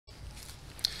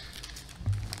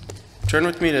Turn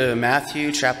with me to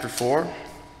Matthew chapter 4,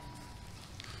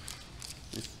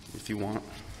 if you want.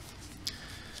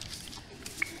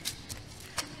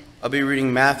 I'll be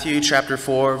reading Matthew chapter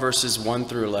 4, verses 1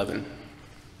 through 11.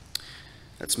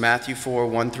 That's Matthew 4,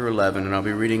 1 through 11, and I'll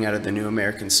be reading out of the New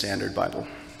American Standard Bible.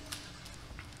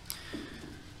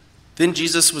 Then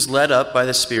Jesus was led up by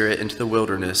the Spirit into the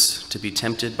wilderness to be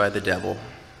tempted by the devil.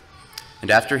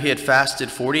 And after he had fasted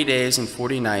 40 days and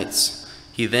 40 nights,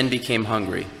 he then became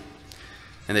hungry.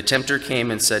 And the tempter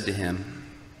came and said to him,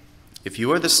 "If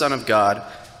you are the Son of God,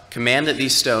 command that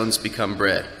these stones become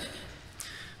bread."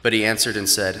 But he answered and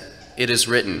said, "It is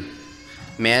written,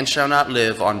 man shall not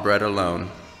live on bread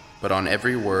alone, but on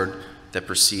every word that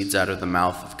proceeds out of the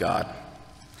mouth of God."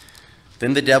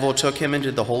 Then the devil took him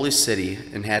into the holy city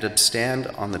and had him stand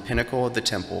on the pinnacle of the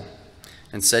temple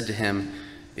and said to him,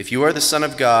 "If you are the Son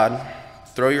of God,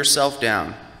 throw yourself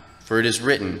down, for it is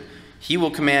written, he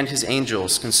will command his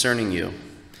angels concerning you,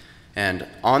 and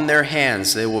on their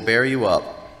hands they will bear you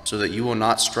up, so that you will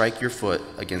not strike your foot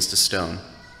against a stone."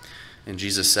 And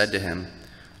Jesus said to him,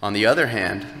 "On the other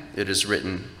hand, it is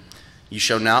written, you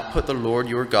shall not put the Lord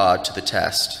your God to the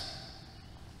test."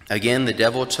 Again the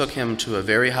devil took him to a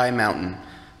very high mountain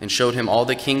and showed him all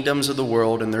the kingdoms of the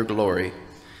world and their glory.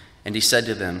 And he said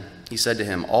to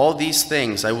him, "All these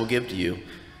things I will give to you,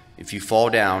 if you fall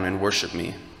down and worship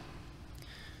me."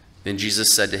 Then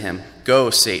Jesus said to him, "Go,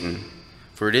 Satan,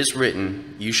 for it is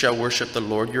written, you shall worship the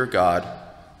Lord your God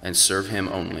and serve him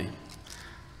only."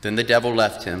 Then the devil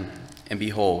left him, and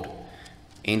behold,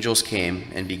 angels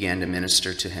came and began to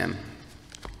minister to him.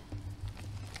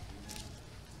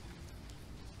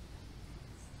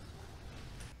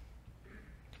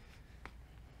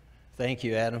 Thank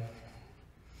you, Adam.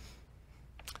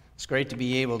 It's great to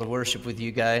be able to worship with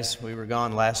you guys. We were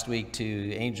gone last week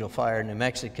to Angel Fire, New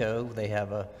Mexico. They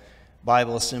have a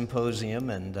Bible symposium,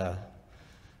 and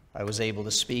I was able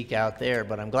to speak out there,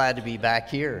 but I'm glad to be back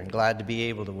here and glad to be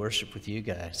able to worship with you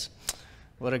guys.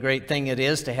 What a great thing it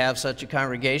is to have such a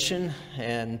congregation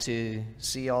and to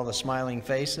see all the smiling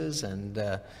faces and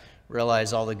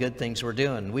realize all the good things we're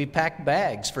doing. We packed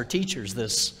bags for teachers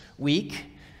this week.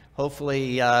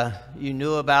 Hopefully you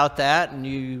knew about that,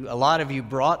 and a lot of you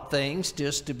brought things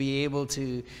just to be able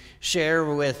to share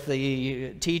with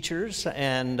the teachers.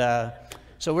 And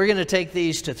so we're going to take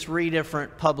these to 3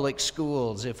 different public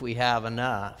schools if we have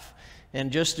enough. And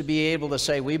just to be able to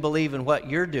say we believe in what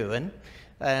you're doing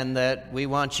and that we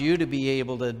want you to be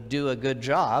able to do a good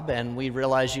job, and we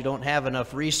realize you don't have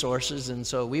enough resources, and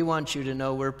so we want you to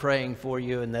know we're praying for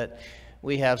you and that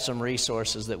we have some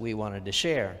resources that we wanted to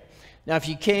share. Now, if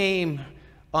you came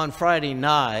on Friday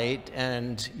night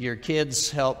and your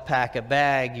kids helped pack a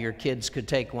bag, your kids could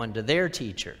take one to their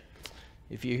teacher.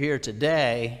 If you're here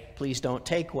today, please don't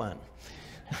take one.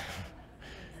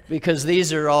 Because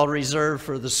these are all reserved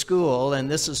for the school, and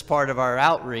this is part of our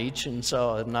outreach, and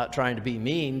so I'm not trying to be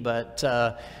mean, but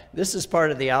this is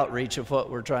part of the outreach of what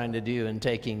we're trying to do in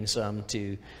taking some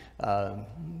to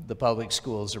the public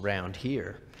schools around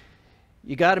here.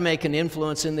 You got to make an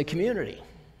influence in the community.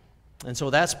 And so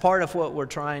that's part of what we're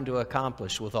trying to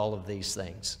accomplish with all of these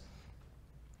things.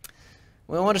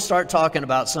 We want to start talking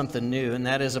about something new, and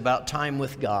that is about time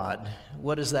with God.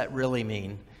 What does that really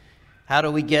mean? How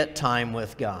do we get time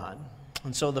with God?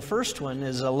 And so the first one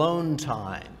is alone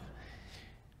time.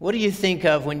 What do you think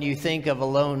of when you think of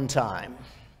alone time?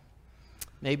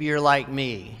 Maybe you're like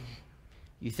me.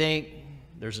 You think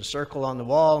there's a circle on the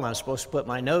wall and I'm supposed to put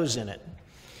my nose in it.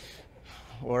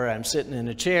 Or I'm sitting in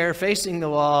a chair facing the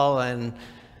wall and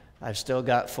I've still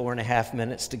got 4.5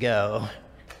 minutes to go.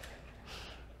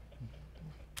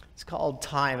 It's called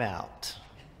time out.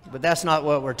 But that's not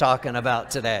what we're talking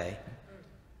about today.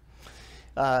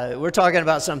 We're talking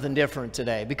about something different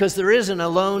today, because there is an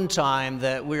alone time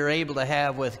that we're able to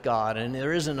have with God, and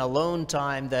there is an alone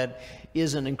time that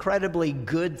is an incredibly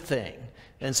good thing.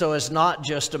 And so it's not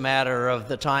just a matter of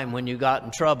the time when you got in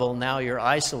trouble, now you're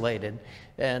isolated.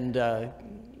 And,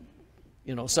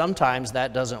 you know, sometimes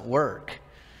that doesn't work.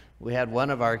 We had one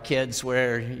of our kids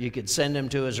where you could send him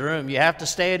to his room. You have to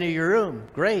stay in your room.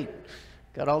 Great.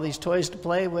 Got all these toys to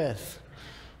play with.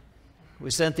 We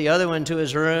sent the other one to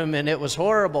his room, and it was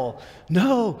horrible.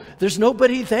 No, there's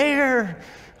nobody there.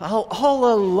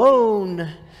 All alone.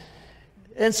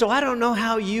 And so I don't know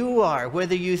how you are,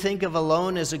 whether you think of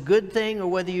alone as a good thing or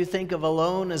whether you think of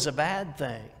alone as a bad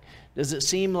thing. Does it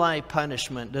seem like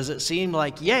punishment? Does it seem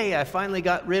like, yay, I finally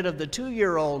got rid of the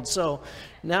 2-year-old, so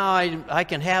now I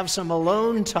can have some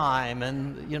alone time?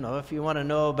 And, you know, if you want to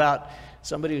know about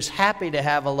somebody who's happy to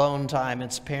have alone time,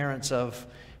 it's parents of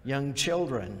young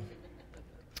children.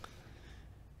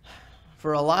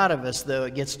 For a lot of us, though,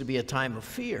 it gets to be a time of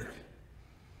fear.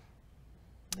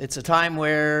 It's a time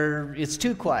where it's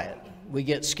too quiet. We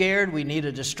get scared. We need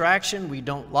a distraction. We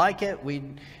don't like it.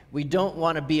 We don't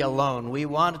want to be alone. We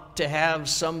want to have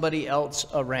somebody else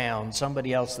around,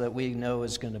 somebody else that we know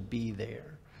is going to be there.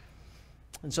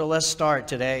 And so let's start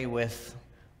today with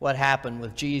what happened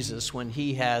with Jesus when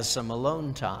he has some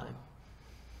alone time.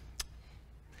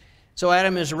 So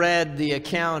Adam has read the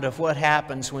account of what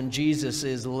happens when Jesus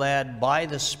is led by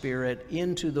the Spirit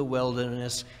into the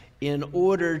wilderness in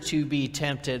order to be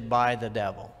tempted by the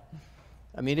devil.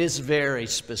 I mean, it's very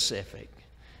specific.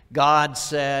 God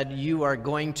said, you are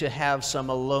going to have some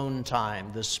alone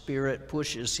time. The Spirit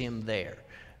pushes him there,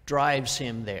 drives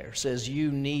him there, says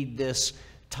you need this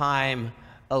time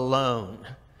alone.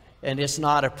 And it's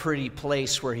not a pretty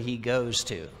place where he goes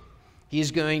to.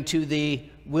 He's going to the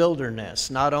wilderness.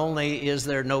 Not only is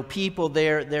there no people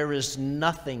there, there is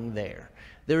nothing there.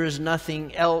 There is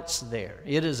nothing else there.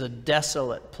 It is a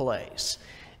desolate place.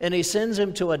 And he sends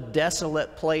him to a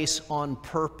desolate place on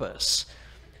purpose,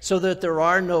 so that there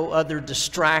are no other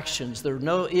distractions. There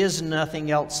is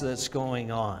nothing else that's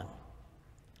going on.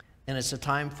 And it's a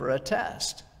time for a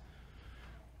test.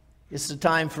 It's a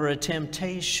time for a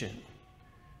temptation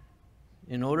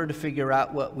in order to figure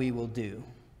out what we will do.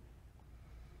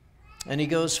 And he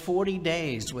goes 40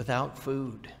 days without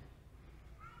food.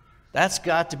 That's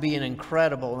got to be an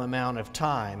incredible amount of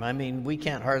time. I mean, we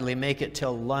can't hardly make it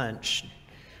till lunch.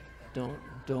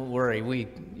 Don't worry.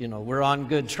 We're on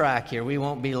good track here. We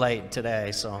won't be late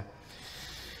today, so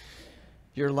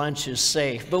your lunch is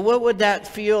safe. But what would that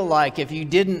feel like if you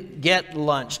didn't get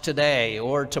lunch today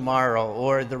or tomorrow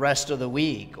or the rest of the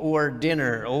week or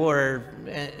dinner or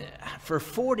for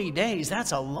 40 days?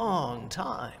 That's a long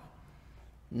time.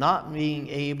 Not being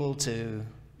able to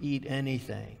eat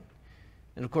anything.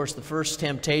 And of course, the first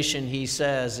temptation he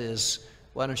says is,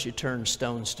 why don't you turn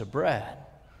stones to bread?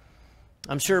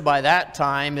 I'm sure by that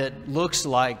time it looks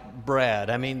like bread.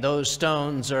 I mean, those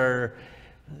stones are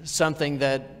something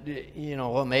that,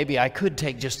 well, maybe I could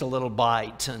take just a little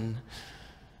bite. And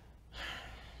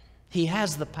he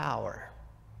has the power.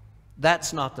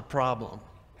 That's not the problem.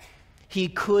 He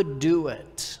could do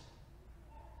it.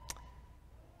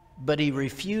 But he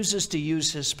refuses to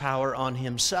use his power on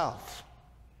himself.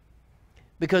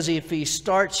 Because if he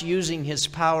starts using his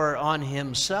power on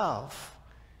himself,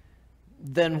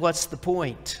 then what's the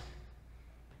point?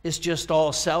 It's just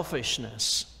all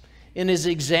selfishness. And his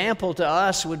example to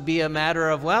us would be a matter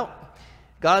of, well,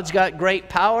 God's got great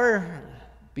power.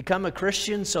 Become a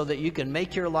Christian so that you can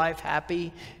make your life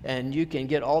happy and you can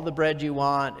get all the bread you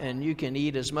want and you can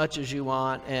eat as much as you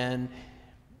want. And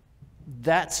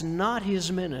that's not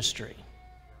his ministry.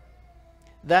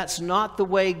 That's not the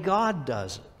way God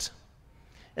does it.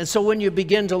 And so when you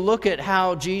begin to look at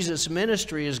how Jesus'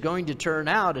 ministry is going to turn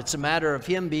out, it's a matter of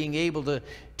him being able to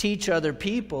teach other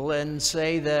people and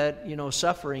say that,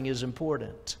 suffering is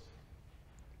important.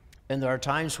 And there are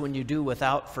times when you do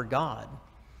without for God.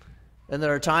 And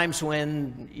there are times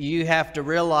when you have to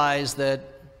realize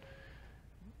that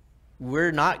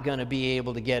we're not going to be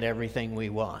able to get everything we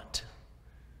want.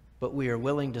 But we are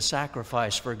willing to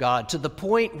sacrifice for God to the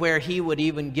point where he would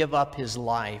even give up his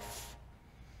life.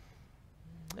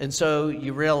 And so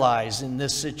you realize in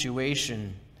this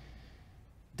situation,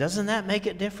 doesn't that make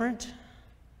it different?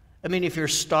 I mean, if you're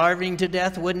starving to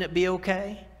death, wouldn't it be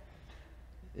okay?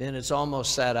 And it's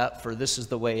almost set up for this is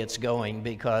the way it's going,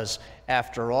 because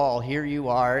after all, here you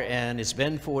are, and it's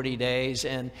been 40 days,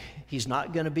 and he's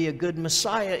not going to be a good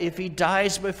Messiah if he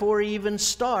dies before he even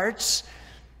starts.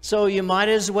 So you might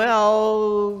as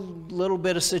well, a little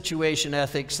bit of situation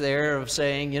ethics there of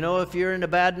saying, if you're in a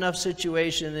bad enough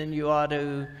situation, then you ought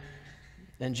to.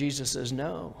 And Jesus says,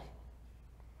 no.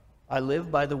 I live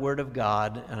by the word of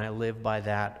God, and I live by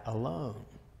that alone.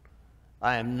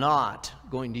 I am not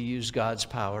going to use God's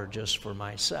power just for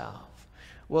myself.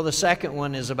 Well, the second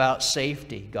one is about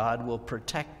safety. God will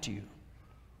protect you.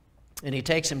 And he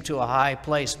takes him to a high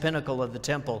place, pinnacle of the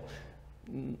temple.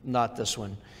 Not this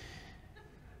one.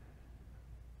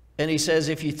 And he says,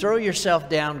 if you throw yourself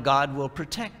down, God will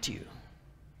protect you.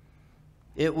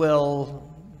 It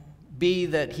will be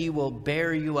that he will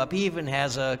bear you up. He even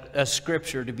has a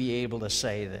scripture to be able to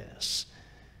say this.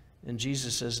 And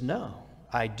Jesus says, no,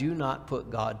 I do not put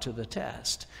God to the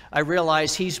test. I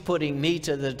realize he's putting me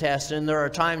to the test, and there are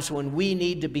times when we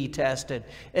need to be tested.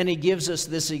 And he gives us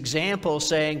this example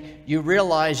saying, you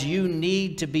realize you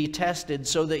need to be tested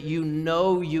so that you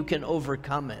know you can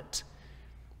overcome it.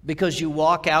 Because you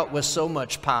walk out with so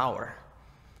much power,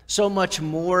 so much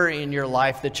more in your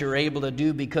life that you're able to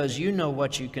do because you know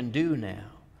what you can do now.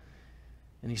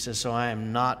 And he says, so I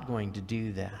am not going to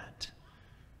do that.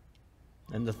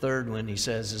 And the third one he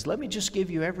says is, let me just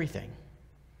give you everything.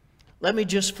 Let me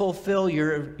just fulfill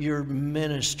your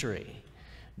ministry.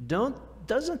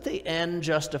 Doesn't the end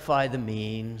justify the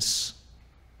means?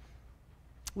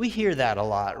 We hear that a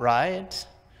lot, right?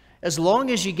 As long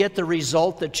as you get the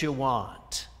result that you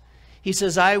want. He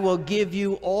says, I will give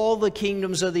you all the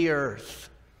kingdoms of the earth.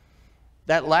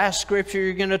 That last scripture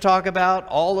you're going to talk about,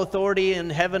 all authority in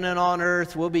heaven and on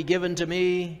earth will be given to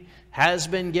me, has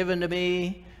been given to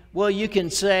me. Well, you can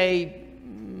say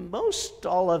most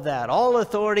all of that. All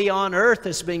authority on earth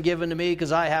has been given to me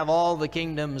because I have all the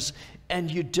kingdoms, and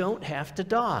you don't have to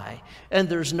die. And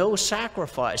there's no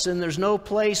sacrifice, and there's no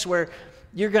place where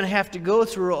you're going to have to go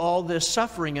through all this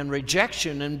suffering and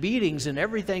rejection and beatings and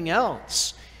everything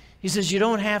else. He says, you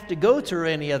don't have to go through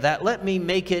any of that. Let me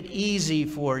make it easy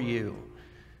for you.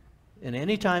 And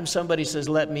anytime somebody says,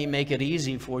 let me make it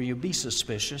easy for you, be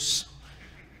suspicious.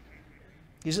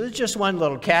 He says, it's just one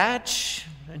little catch.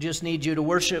 I just need you to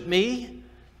worship me.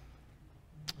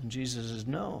 And Jesus says,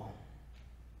 no.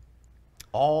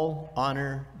 All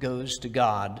honor goes to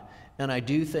God, and I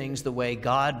do things the way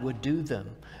God would do them.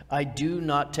 I do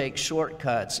not take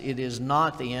shortcuts. It is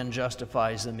not the end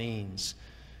justifies the means.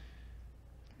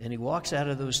 And he walks out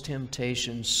of those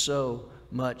temptations so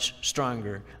much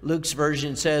stronger. Luke's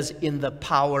version says, in the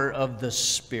power of the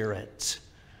Spirit.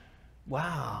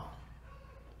 Wow.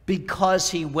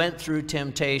 Because he went through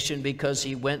temptation, because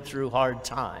he went through hard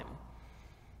time.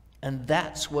 And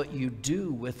that's what you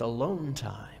do with alone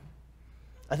time.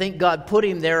 I think God put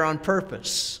him there on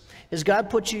purpose. Has God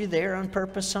put you there on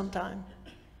purpose sometime?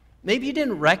 Maybe you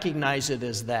didn't recognize it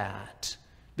as that,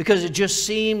 because it just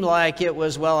seemed like it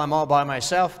was, well, I'm all by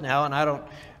myself now, and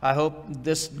I hope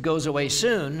this goes away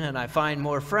soon and I find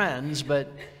more friends.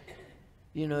 But,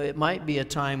 you know, it might be a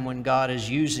time when God is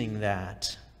using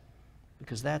that,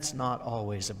 because that's not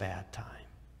always a bad time.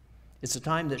 It's a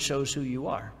time that shows who you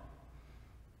are.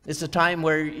 It's a time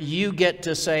where you get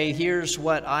to say, here's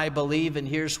what I believe, and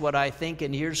here's what I think,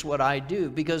 and here's what I do.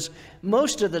 Because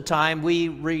most of the time we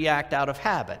react out of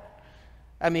habit.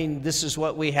 I mean, this is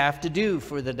what we have to do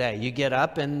for the day. You get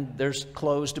up and there's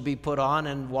clothes to be put on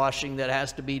and washing that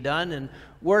has to be done and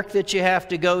work that you have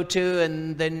to go to,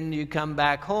 and then you come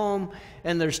back home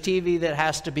and there's TV that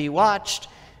has to be watched.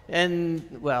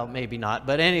 And, well, maybe not,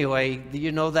 but anyway,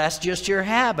 you know, that's just your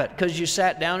habit because you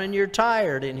sat down and you're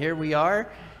tired, and here we are.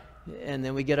 And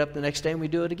then we get up the next day and we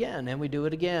do it again, and we do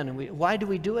it again. And why do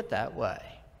we do it that way?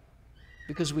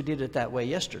 Because we did it that way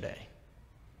yesterday.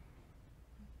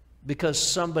 Because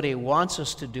somebody wants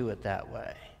us to do it that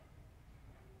way.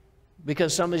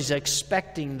 Because somebody's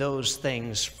expecting those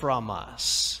things from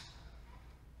us.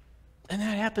 And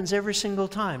that happens every single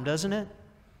time, doesn't it?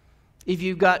 If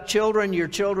you've got children, your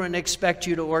children expect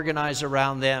you to organize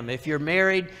around them. If you're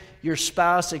married, your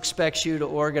spouse expects you to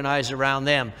organize around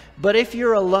them. But if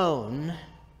you're alone,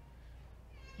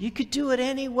 you could do it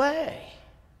anyway.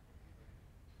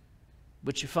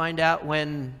 But you find out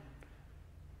when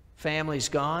family's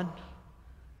gone,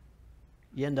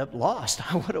 you end up lost.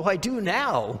 What do I do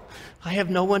now? I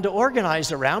have no one to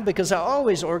organize around, because I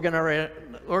always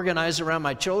organize around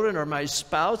my children or my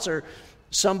spouse or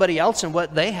somebody else and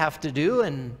what they have to do,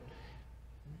 and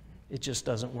it just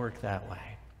doesn't work that way.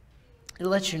 It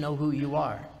lets you know who you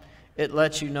are. It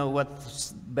lets you know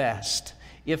what's best.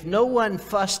 If no one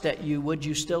fussed at you, would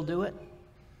you still do it?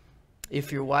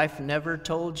 If your wife never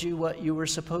told you what you were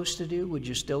supposed to do, would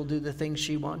you still do the things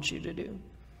she wants you to do?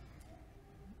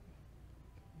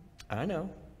 I know.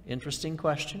 Interesting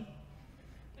question.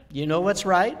 You know what's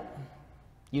right.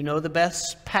 You know the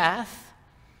best path.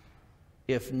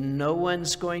 If no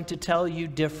one's going to tell you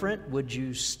different, would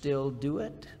you still do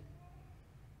it?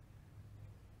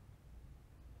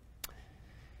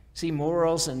 See,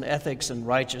 morals and ethics and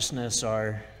righteousness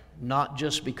are not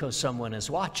just because someone is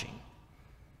watching.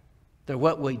 They're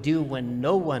what we do when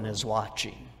no one is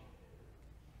watching.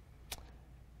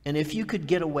 And if you could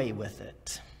get away with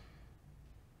it,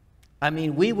 I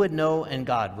mean, we would know and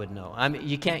God would know. I mean,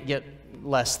 you can't get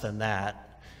less than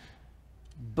that.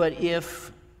 But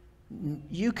if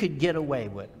you could get away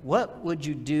with it, what would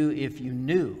you do if you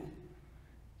knew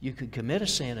you could commit a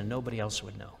sin and nobody else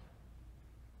would know?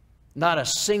 Not a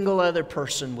single other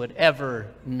person would ever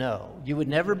know. You would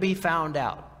never be found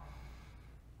out,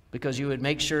 because you would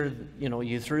make sure, you know,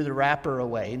 you threw the wrapper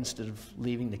away instead of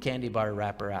leaving the candy bar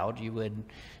wrapper out. You would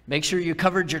make sure you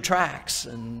covered your tracks,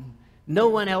 and no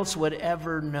one else would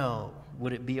ever know.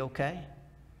 Would it be okay?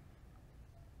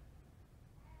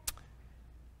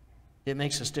 It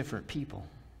makes us different people.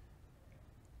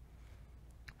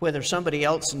 Whether somebody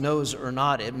else knows or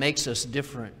not, it makes us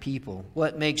different people.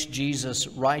 What makes Jesus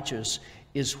righteous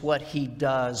is what he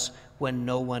does when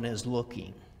no one is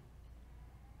looking.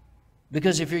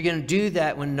 Because if you're going to do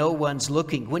that when no one's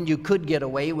looking, when you could get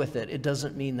away with it, it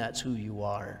doesn't mean that's who you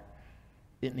are.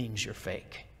 It means you're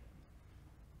fake.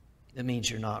 It means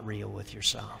you're not real with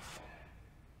yourself.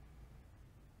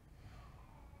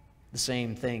 The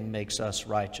same thing makes us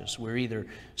righteous. We're either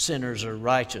sinners or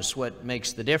righteous. What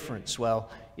makes the difference? Well,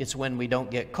 it's when we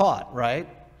don't get caught, right?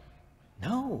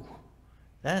 No,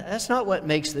 that's not what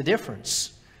makes the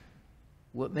difference.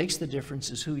 What makes the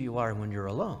difference is who you are when you're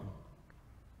alone.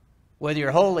 Whether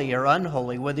you're holy or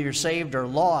unholy, whether you're saved or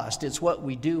lost, it's what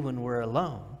we do when we're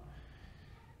alone.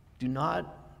 Do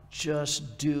not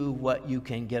just do what you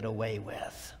can get away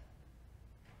with.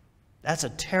 That's a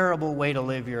terrible way to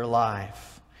live your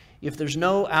life. If there's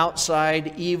no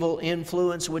outside evil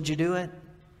influence, would you do it?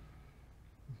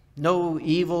 No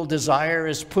evil desire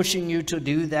is pushing you to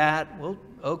do that? Well,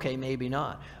 okay, maybe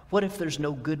not. What if there's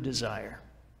no good desire?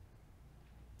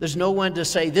 There's no one to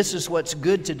say, this is what's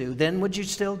good to do. Then would you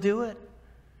still do it?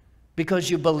 Because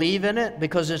you believe in it?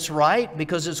 Because it's right?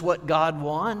 Because it's what God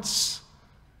wants?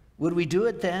 Would we do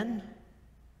it then?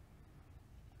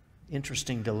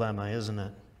 Interesting dilemma, isn't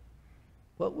it?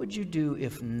 What would you do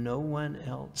if no one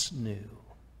else knew?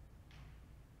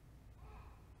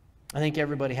 I think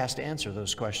everybody has to answer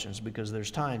those questions, because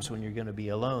there's times when you're going to be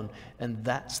alone, and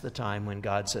that's the time when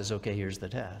God says, okay, here's the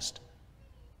test.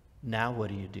 Now what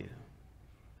do you do?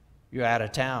 You're out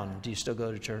of town. Do you still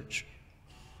go to church?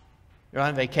 You're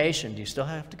on vacation. Do you still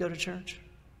have to go to church?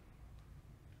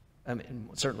 I mean,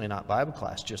 certainly not Bible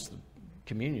class, just the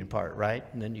communion part, right?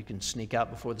 And then you can sneak out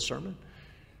before the sermon.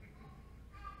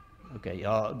 Okay,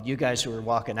 you guys who are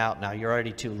walking out now, you're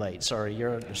already too late. Sorry,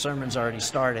 your sermon's already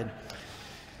started.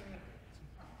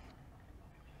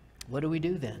 What do we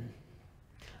do then?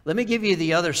 Let me give you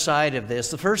the other side of this.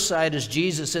 The first side is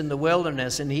Jesus in the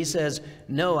wilderness, and he says,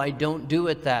 no, I don't do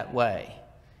it that way.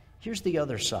 Here's the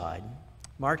other side.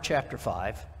 Mark chapter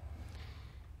 5.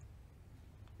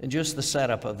 And just the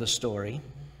setup of the story.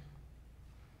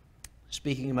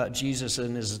 Speaking about Jesus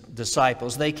and his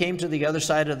disciples, they came to the other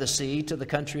side of the sea, to the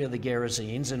country of the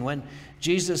Gerasenes. And when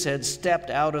Jesus had stepped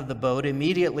out of the boat,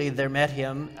 immediately there met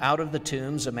him out of the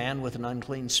tombs a man with an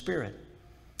unclean spirit.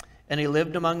 And he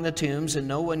lived among the tombs, and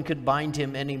no one could bind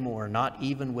him anymore, not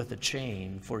even with a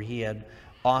chain, for he had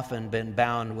often been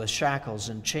bound with shackles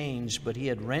and chains, but he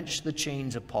had wrenched the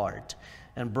chains apart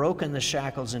and broken the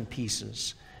shackles in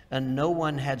pieces, and no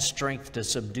one had strength to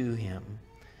subdue him.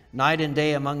 Night and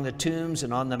day among the tombs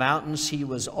and on the mountains, he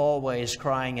was always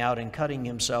crying out and cutting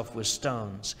himself with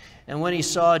stones. And when he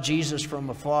saw Jesus from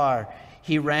afar,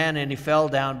 he ran and he fell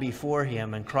down before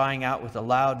him, and crying out with a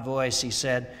loud voice, he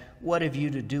said, what have you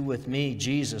to do with me,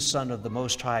 Jesus, Son of the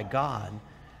Most High God?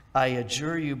 I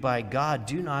adjure you by God,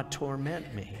 do not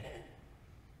torment me.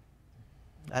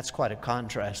 That's quite a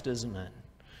contrast, isn't it?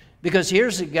 Because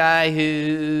here's a guy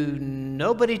who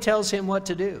nobody tells him what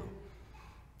to do.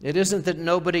 It isn't that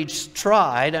nobody's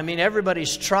tried. I mean,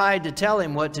 everybody's tried to tell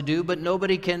him what to do, but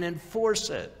nobody can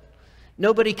enforce it.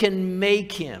 Nobody can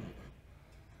make him.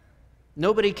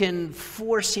 Nobody can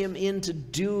force him into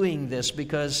doing this,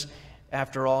 because,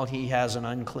 after all, he has an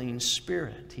unclean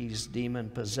spirit. He's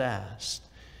demon-possessed.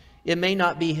 It may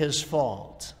not be his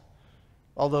fault,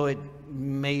 although it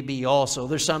may be also.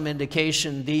 There's some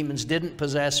indication demons didn't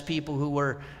possess people who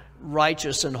were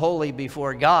righteous and holy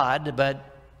before God, but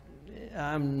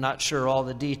I'm not sure all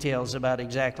the details about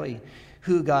exactly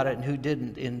who got it and who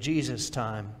didn't in Jesus'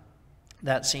 time.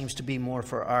 That seems to be more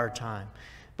for our time.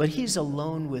 But he's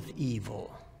alone with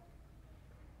evil.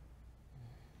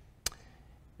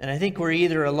 And I think we're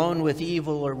either alone with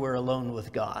evil or we're alone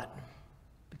with God,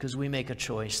 because we make a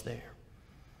choice there.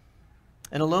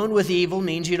 And alone with evil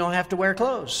means you don't have to wear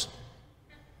clothes.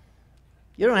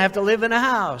 You don't have to live in a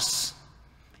house.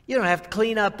 You don't have to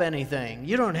clean up anything.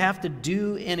 You don't have to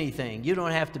do anything. You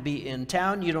don't have to be in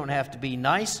town. You don't have to be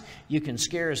nice. You can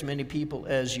scare as many people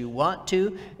as you want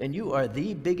to, and you are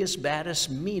the biggest, baddest,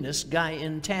 meanest guy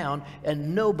in town,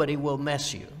 and nobody will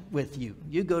mess with you.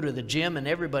 You go to the gym and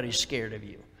everybody's scared of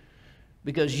you,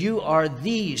 because you are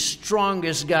the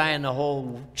strongest guy in the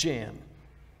whole gym.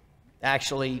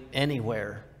 Actually,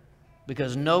 anywhere,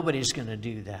 because nobody's going to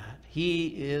do that. He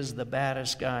is the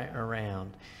baddest guy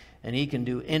around. And he can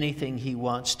do anything he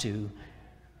wants to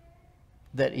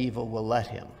that evil will let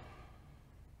him.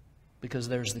 Because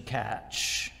there's the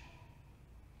catch.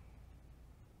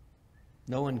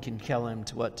 No one can tell him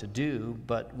what to do,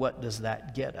 but what does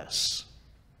that get us?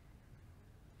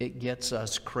 It gets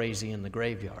us crazy in the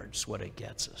graveyards, what it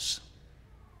gets us.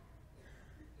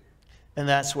 And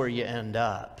that's where you end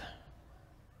up.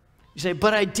 You say,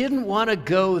 but I didn't want to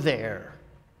go there.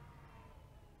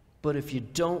 But if you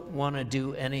don't want to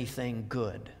do anything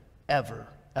good, ever,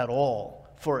 at all,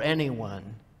 for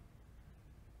anyone,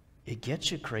 it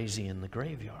gets you crazy in the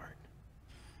graveyard.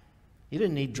 He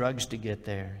didn't need drugs to get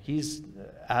there. He's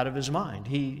out of his mind.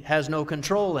 He has no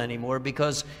control anymore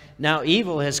because now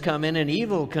evil has come in and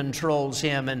evil controls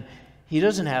him, and he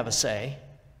doesn't have a say.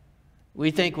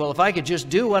 We think, well, if I could just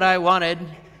do what I wanted,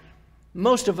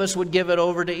 most of us would give it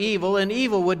over to evil, and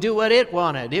evil would do what it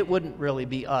wanted. It wouldn't really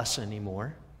be us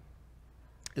anymore.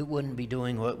 It wouldn't be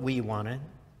doing what we wanted.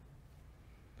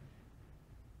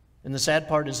 And the sad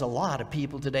part is a lot of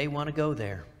people today want to go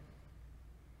there.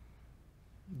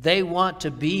 They want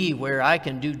to be where I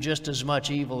can do just as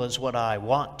much evil as what I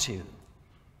want to.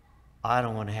 I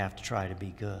don't want to have to try to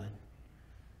be good.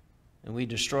 And we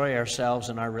destroy ourselves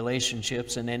and our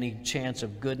relationships and any chance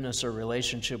of goodness or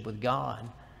relationship with God.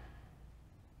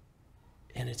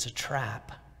 And it's a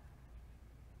trap.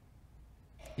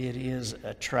 It is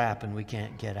a trap, and we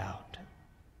can't get out.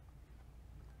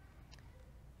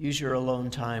 Use your alone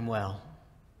time well.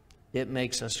 It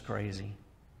makes us crazy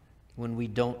when we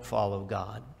don't follow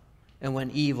God, and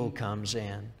when evil comes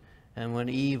in, and when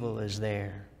evil is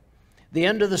there. The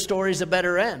end of the story is a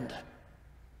better end,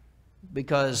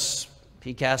 because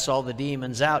he casts all the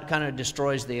demons out. Kind of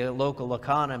destroys the local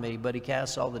economy, but he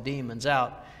casts all the demons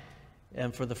out.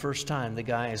 And for the first time, the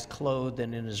guy is clothed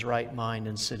and in his right mind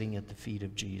and sitting at the feet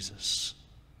of Jesus.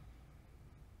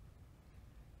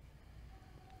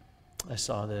 I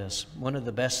saw this. One of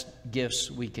the best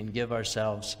gifts we can give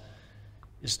ourselves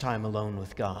is time alone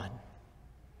with God.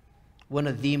 One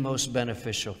of the most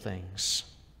beneficial things.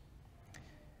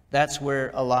 That's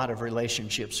where a lot of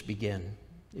relationships begin,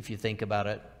 if you think about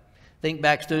it. Think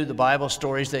back through the Bible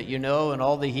stories that you know and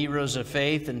all the heroes of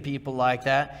faith and people like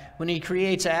that. When he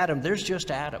creates Adam, there's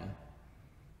just Adam.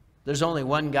 There's only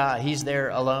one guy. He's there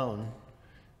alone.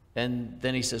 And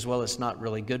then he says, well, it's not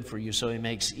really good for you, so he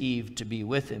makes Eve to be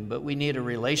with him. But we need a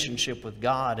relationship with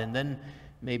God, and then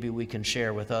maybe we can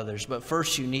share with others. But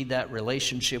first, you need that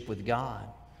relationship with God.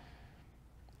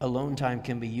 Alone time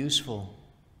can be useful.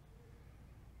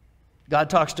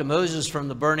 God talks to Moses from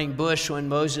the burning bush when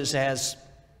Moses has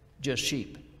just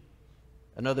sheep.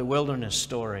 Another wilderness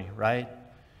story, right?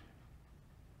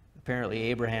 Apparently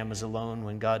Abraham is alone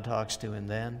when God talks to him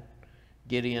then.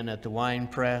 Gideon at the wine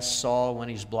press, Saul when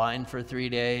he's blind for 3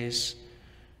 days.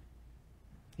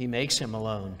 He makes him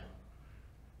alone.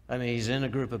 I mean, he's in a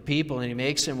group of people and he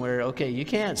makes him where, okay, you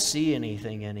can't see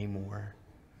anything anymore.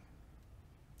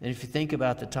 And if you think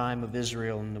about the time of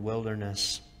Israel in the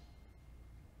wilderness,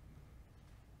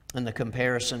 and the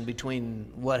comparison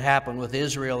between what happened with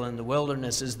Israel in the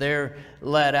wilderness, as they're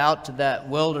led out to that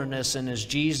wilderness, and as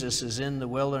Jesus is in the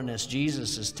wilderness,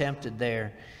 Jesus is tempted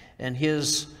there. And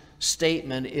his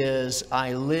statement is,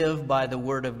 I live by the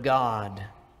word of God.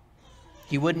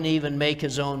 He wouldn't even make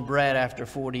his own bread after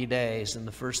 40 days. And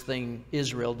the first thing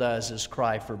Israel does is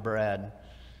cry for bread.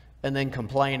 And then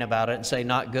complain about it and say,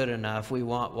 not good enough, we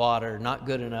want water. Not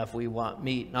good enough, we want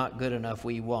meat. Not good enough,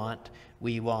 we want.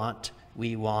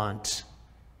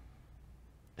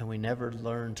 And we never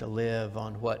learn to live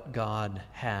on what God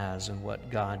has and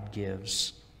what God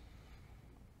gives.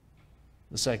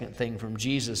 The second thing from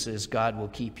Jesus is God will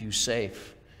keep you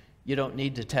safe. You don't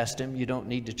need to test him. You don't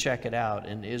need to check it out.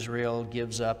 And Israel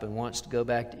gives up and wants to go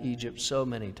back to Egypt so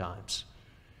many times.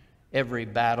 Every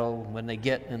battle, when they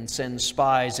get and send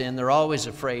spies in, they're always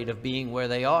afraid of being where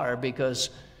they are because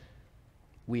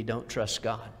we don't trust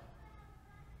God.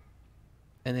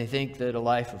 And they think that a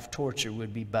life of torture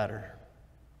would be better.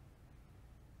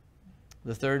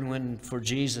 The third one for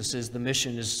Jesus is the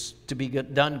mission is to be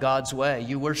done God's way.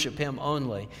 You worship him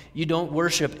only. You don't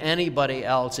worship anybody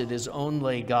else. It is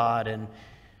only God. And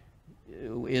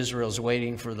Israel's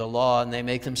waiting for the law, and they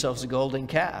make themselves a golden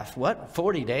calf. What?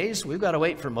 40 days? We've got to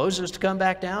wait for Moses to come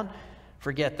back down?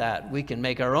 Forget that. We can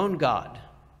make our own God.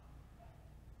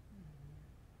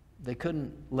 They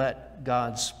couldn't let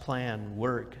God's plan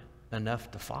work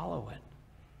enough to follow it.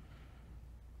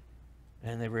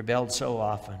 And they rebelled so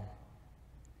often.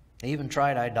 They even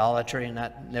tried idolatry, and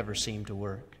that never seemed to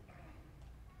work.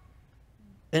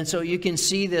 And so you can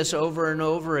see this over and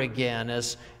over again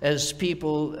as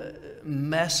people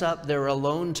mess up their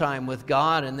alone time with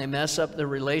God, and they mess up their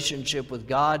relationship with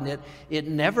God, and it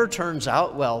never turns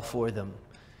out well for them.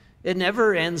 It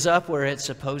never ends up where it's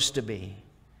supposed to be.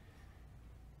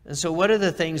 And so what are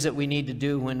the things that we need to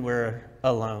do when we're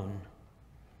alone?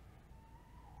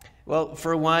 Well,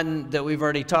 for one that we've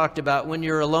already talked about, when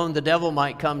you're alone, the devil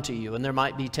might come to you, and there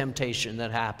might be temptation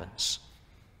that happens.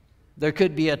 There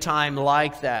could be a time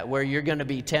like that where you're going to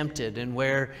be tempted and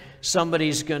where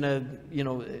somebody's going to,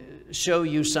 show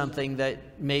you something that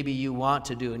maybe you want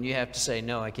to do, and you have to say,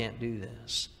 no, I can't do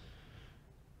this.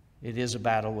 It is a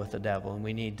battle with the devil, and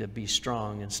we need to be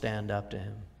strong and stand up to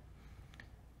him.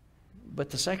 But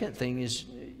the second thing is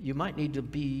you might need to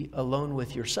be alone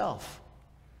with yourself.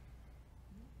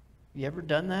 You ever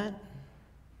done that?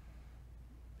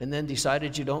 And then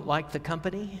decided you don't like the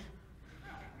company?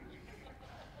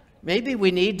 Maybe we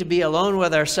need to be alone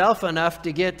with ourselves enough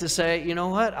to get to say, you know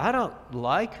what, I don't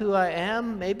like who I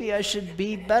am. Maybe I should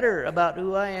be better about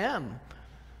who I am.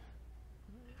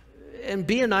 And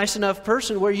be a nice enough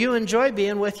person where you enjoy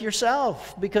being with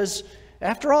yourself. Because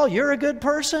after all, you're a good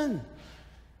person.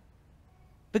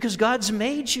 Because God's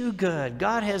made you good.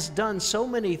 God has done so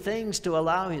many things to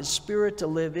allow His Spirit to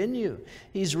live in you.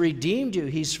 He's redeemed you.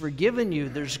 He's forgiven you.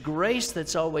 There's grace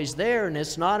that's always there. And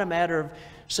it's not a matter of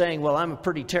saying, well, I'm a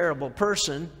pretty terrible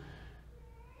person.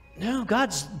 No,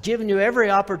 God's given you every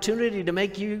opportunity to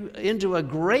make you into a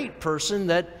great person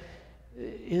that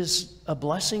is a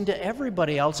blessing to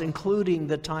everybody else, including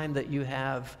the time that you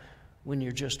have when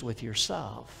you're just with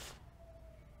yourself.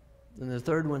 And the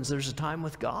third one is there's a time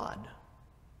with God.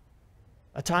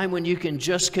 A time when you can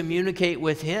just communicate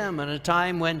with Him, and a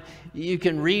time when you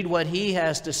can read what He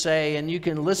has to say and you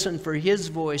can listen for His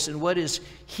voice and what does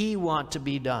He want to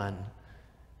be done.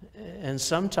 And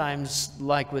sometimes,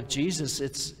 like with Jesus,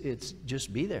 it's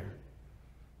just be there.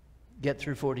 Get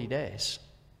through 40 days.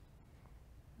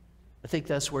 I think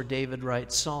that's where David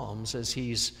writes Psalms as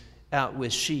he's out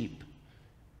with sheep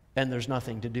and there's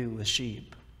nothing to do with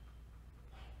sheep.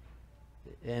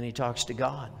 And he talks to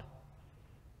God.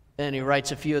 And he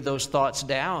writes a few of those thoughts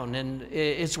down, and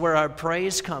it's where our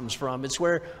praise comes from. It's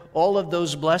where all of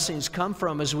those blessings come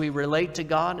from as we relate to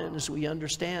God and as we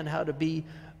understand how to be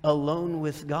alone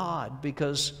with God,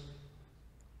 because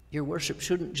your worship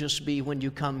shouldn't just be when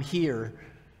you come here.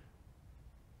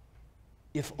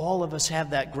 If all of us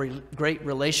have that great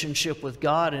relationship with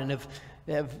God and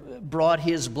have brought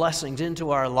His blessings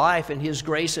into our life and His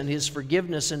grace and His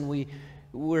forgiveness, and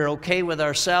we're okay with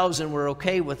ourselves and we're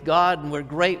okay with God and we're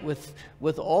great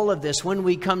with all of this, when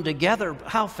we come together,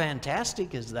 how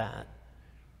fantastic is that?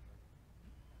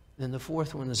 And the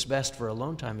fourth one that's best for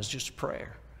alone time is just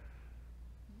prayer.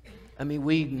 I mean,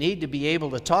 we need to be able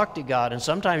to talk to God and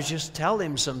sometimes just tell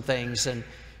Him some things and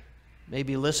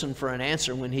maybe listen for an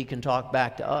answer when He can talk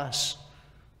back to us,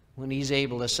 when He's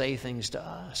able to say things to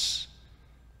us.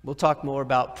 We'll talk more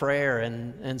about prayer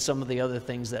and some of the other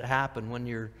things that happen when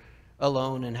you're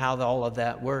alone and how all of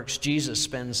that works. Jesus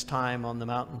spends time on the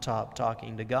mountaintop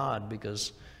talking to God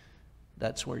because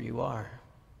that's where you are.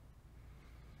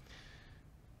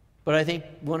 But I think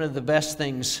one of the best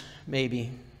things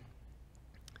maybe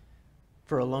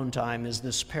for alone time is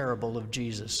this parable of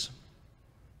Jesus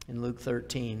in Luke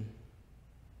 13.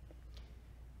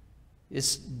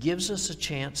 It gives us a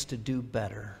chance to do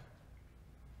better.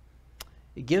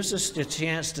 It gives us a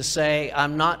chance to say,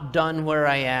 I'm not done where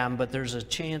I am, but there's a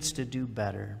chance to do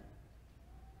better.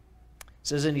 It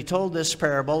says, and he told this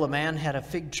parable, a man had a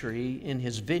fig tree in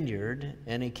his vineyard,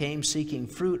 and he came seeking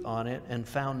fruit on it and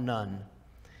found none.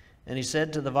 And he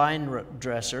said to the vine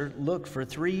dresser, look, for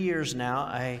 3 years now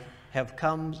I have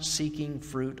come seeking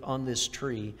fruit on this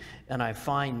tree, and I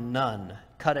find none.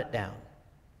 Cut it down.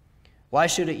 Why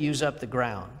should it use up the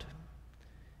ground?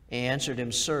 He answered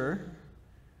him, Sir,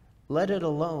 let it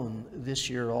alone this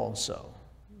year also,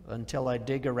 until I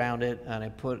dig around it and I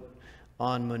put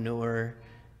on manure.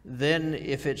 Then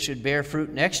if it should bear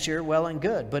fruit next year, well and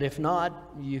good. But if not,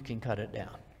 you can cut it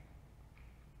down.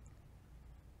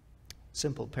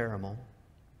 Simple parable.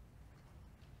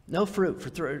 No fruit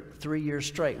for 3 years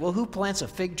straight. Well, who plants a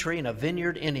fig tree in a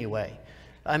vineyard anyway?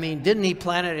 I mean, didn't he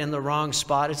plant it in the wrong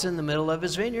spot? It's in the middle of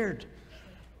his vineyard.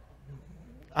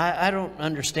 I don't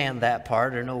understand that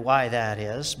part or know why that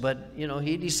is, but,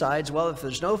 he decides, well, if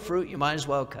there's no fruit, you might as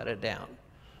well cut it down.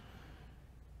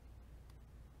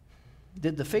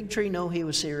 Did the fig tree know he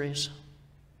was serious?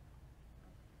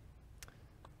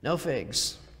 No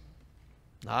figs.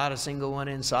 Not a single one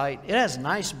in sight. It has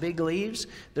nice big leaves.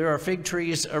 There are fig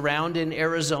trees around in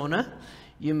Arizona.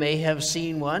 You may have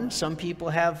seen one. Some people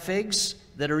have figs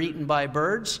that are eaten by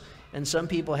birds, and some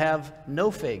people have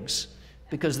no figs.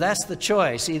 Because that's the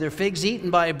choice, either figs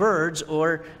eaten by birds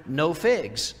or no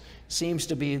figs. Seems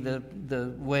to be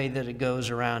the way that it goes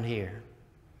around here.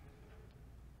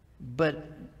 But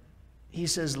he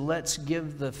says, let's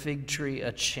give the fig tree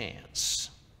a chance.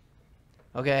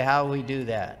 Okay, how do we do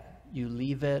that? You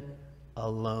leave it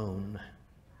alone.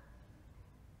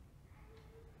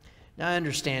 Now I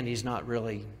understand he's not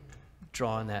really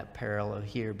drawing that parallel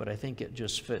here, but I think it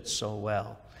just fits so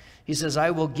well. He says,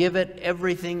 I will give it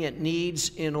everything it needs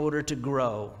in order to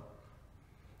grow.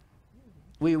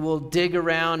 We will dig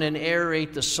around and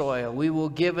aerate the soil. We will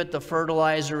give it the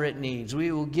fertilizer it needs.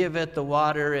 We will give it the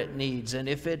water it needs. And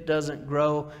if it doesn't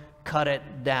grow, cut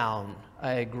it down.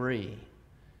 I agree.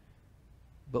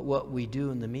 But what we do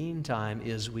in the meantime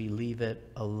is we leave it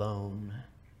alone.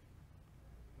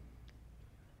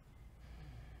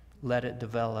 Let it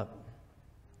develop.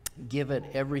 Give it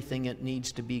everything it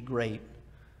needs to be great.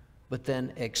 But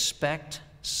then expect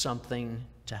something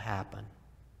to happen.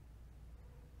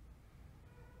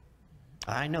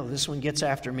 I know this one gets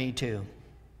after me too.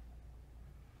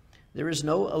 There is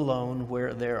no alone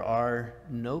where there are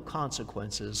no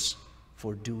consequences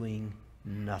for doing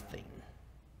nothing.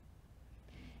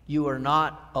 You are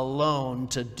not alone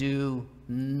to do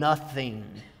nothing.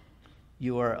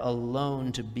 You are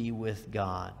alone to be with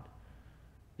God.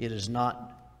 It is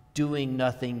not doing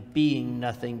nothing, being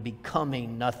nothing,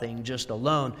 becoming nothing, just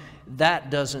alone.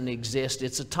 That doesn't exist.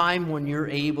 It's a time when you're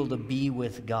able to be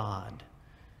with God.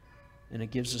 And it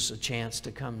gives us a chance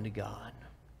to come to God.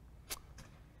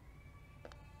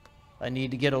 I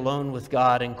need to get alone with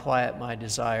God and quiet my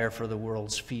desire for the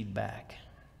world's feedback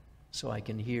so I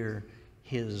can hear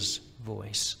His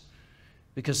voice.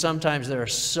 Because sometimes there are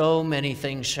so many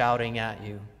things shouting at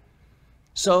you.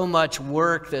 So much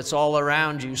work that's all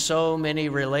around you, so many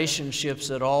relationships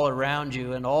that are all around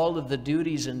you, and all of the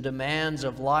duties and demands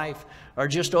of life are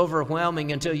just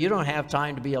overwhelming until you don't have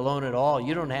time to be alone at all.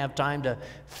 You don't have time to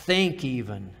think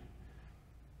even.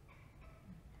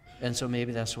 And so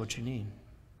maybe that's what you need.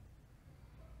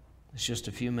 It's just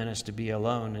a few minutes to be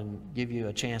alone and give you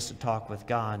a chance to talk with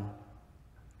God,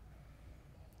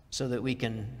 so that we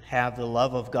can have the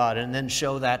love of God and then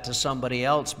show that to somebody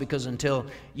else, because until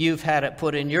you've had it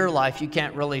put in your life, you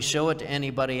can't really show it to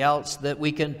anybody else. That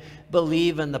we can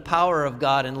believe in the power of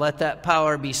God and let that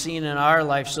power be seen in our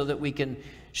life, so that we can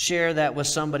share that with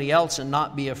somebody else and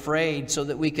not be afraid, so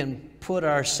that we can put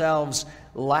ourselves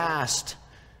last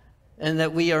and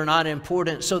that we are not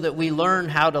important, so that we learn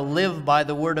how to live by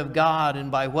the Word of God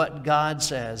and by what God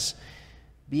says.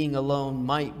 Being alone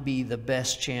might be the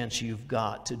best chance you've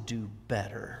got to do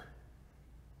better,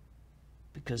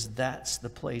 because that's the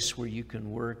place where you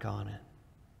can work on it.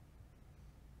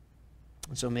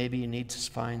 And so maybe you need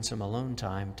to find some alone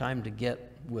time to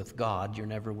get with God. You're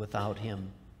never without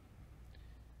Him.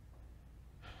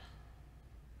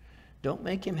 Don't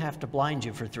make Him have to blind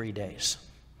you for 3 days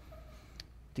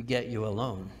to get you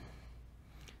alone.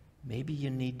 Maybe you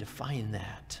need to find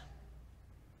that.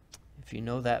 If you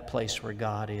know that place where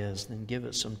God is, then give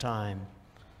it some time.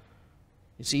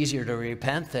 It's easier to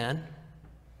repent then.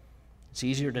 It's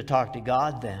easier to talk to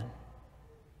God then.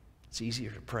 It's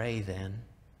easier to pray then.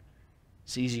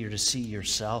 It's easier to see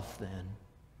yourself then.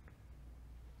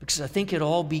 Because I think it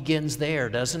all begins there,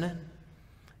 doesn't it?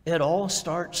 It all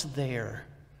starts there,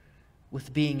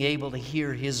 with being able to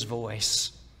hear His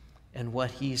voice and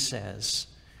what He says,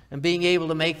 and being able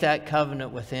to make that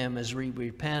covenant with Him as we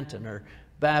repent and are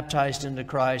baptized into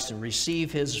Christ and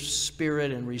receive His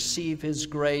Spirit and receive His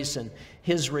grace and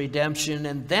His redemption,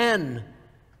 and then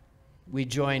we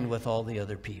join with all the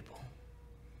other people.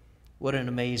 What an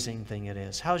amazing thing it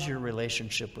is. How's your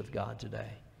relationship with God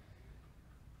today?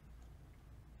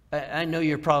 I know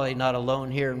you're probably not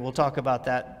alone here, and we'll talk about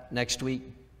that next week.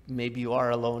 Maybe you are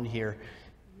alone here,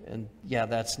 and yeah,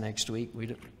 that's next week.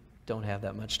 We don't have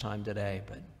that much time today,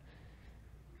 but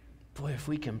boy, if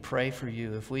we can pray for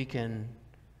you, if we can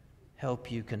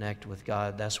help you connect with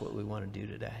God, that's what we want to do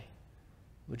today.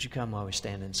 Would you come while we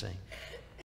stand and sing?